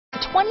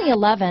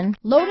2011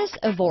 Lotus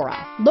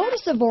Evora.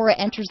 Lotus Evora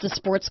enters the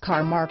sports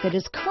car market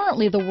as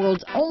currently the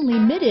world's only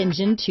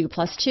mid-engine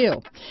 2+2.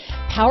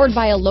 Powered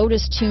by a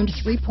Lotus-tuned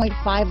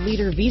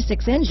 3.5-liter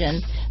V6 engine,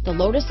 the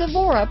Lotus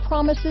Evora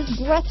promises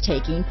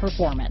breathtaking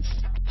performance.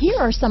 Here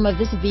are some of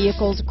this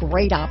vehicle's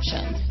great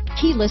options: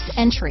 keyless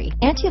entry,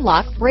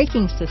 anti-lock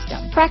braking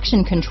system,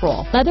 traction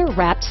control,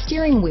 leather-wrapped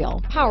steering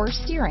wheel, power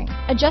steering,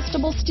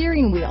 adjustable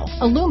steering wheel,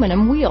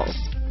 aluminum wheels,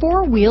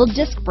 4-wheel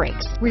disc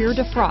brakes, rear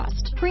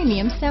defrost,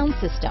 premium sound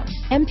system,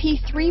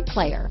 MP3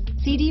 player,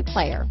 CD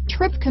player,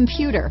 trip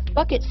computer,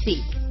 bucket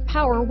seats,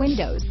 power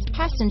windows,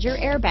 passenger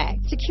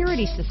airbag,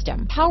 security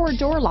system, power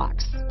door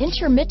locks,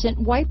 intermittent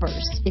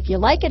wipers. If you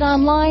like it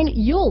online,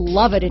 you'll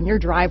love it in your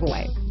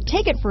driveway.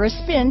 Take it for a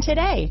spin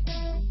today.